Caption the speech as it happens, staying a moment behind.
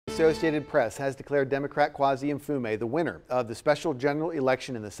Associated Press has declared Democrat Kweisi Mfume the winner of the special general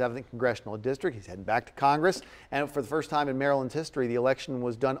election in the 7th Congressional District. He's heading back to Congress, and for the first time in Maryland's history, the election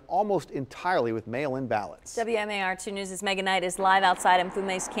was done almost entirely with mail-in ballots. WMAR 2 News' Megan Knight is live outside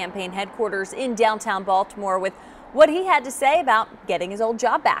Mfume's campaign headquarters in downtown Baltimore with what he had to say about getting his old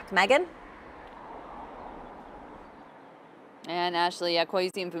job back. Megan? And Ashley,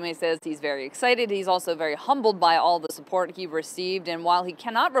 Kweisi Mfume says he's very excited. He's also very humbled by all the support he received. And while he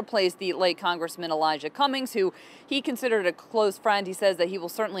cannot replace the late Congressman Elijah Cummings, who he considered a close friend, he says that he will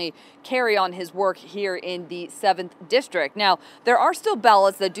certainly carry on his work here in the 7th District. Now, there are still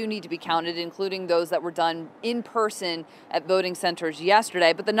ballots that do need to be counted, including those that were done in person at voting centers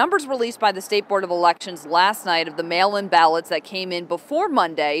yesterday. But the numbers released by the State Board of Elections last night of the mail-in ballots that came in before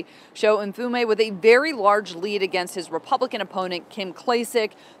Monday show Mfume with a very large lead against his Republican opponent, Kim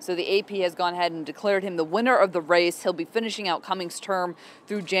Klacik. So the AP has gone ahead and declared him the winner of the race. He'll be finishing out Cummings' term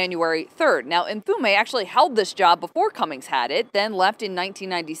through January 3rd. Now, Mfume actually held this job before Cummings had it, then left in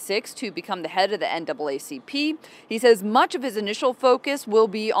 1996 to become the head of the NAACP. He says much of his initial focus will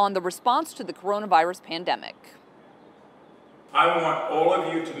be on the response to the coronavirus pandemic. I want all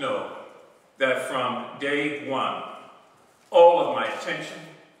of you to know that from day one, all of my attention,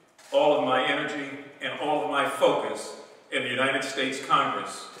 all of my energy, and all of my focus in the United States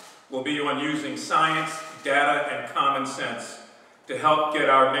Congress will be on using science, data, and common sense to help get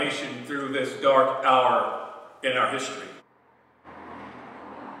our nation through this dark hour in our history.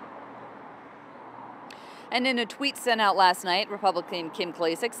 And in a tweet sent out last night, Republican Kim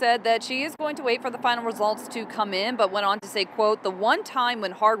Klacik said that she is going to wait for the final results to come in, but went on to say, quote, "The one time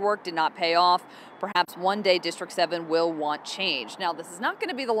when hard work did not pay off, perhaps one day District 7 will want change." Now, this is not going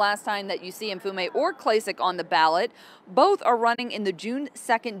to be the last time that you see Mfume or Klacik on the ballot. Both are running in the June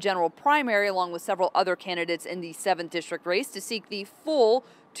 2nd general primary, along with several other candidates in the 7th District race to seek the full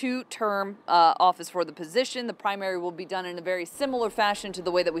two-term office for the position. The primary will be done in a very similar fashion to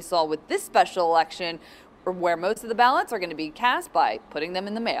the way that we saw with this special election, where most of the ballots are going to be cast by putting them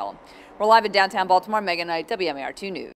in the mail. We're live in downtown Baltimore. Megan Knight, WMAR 2 News.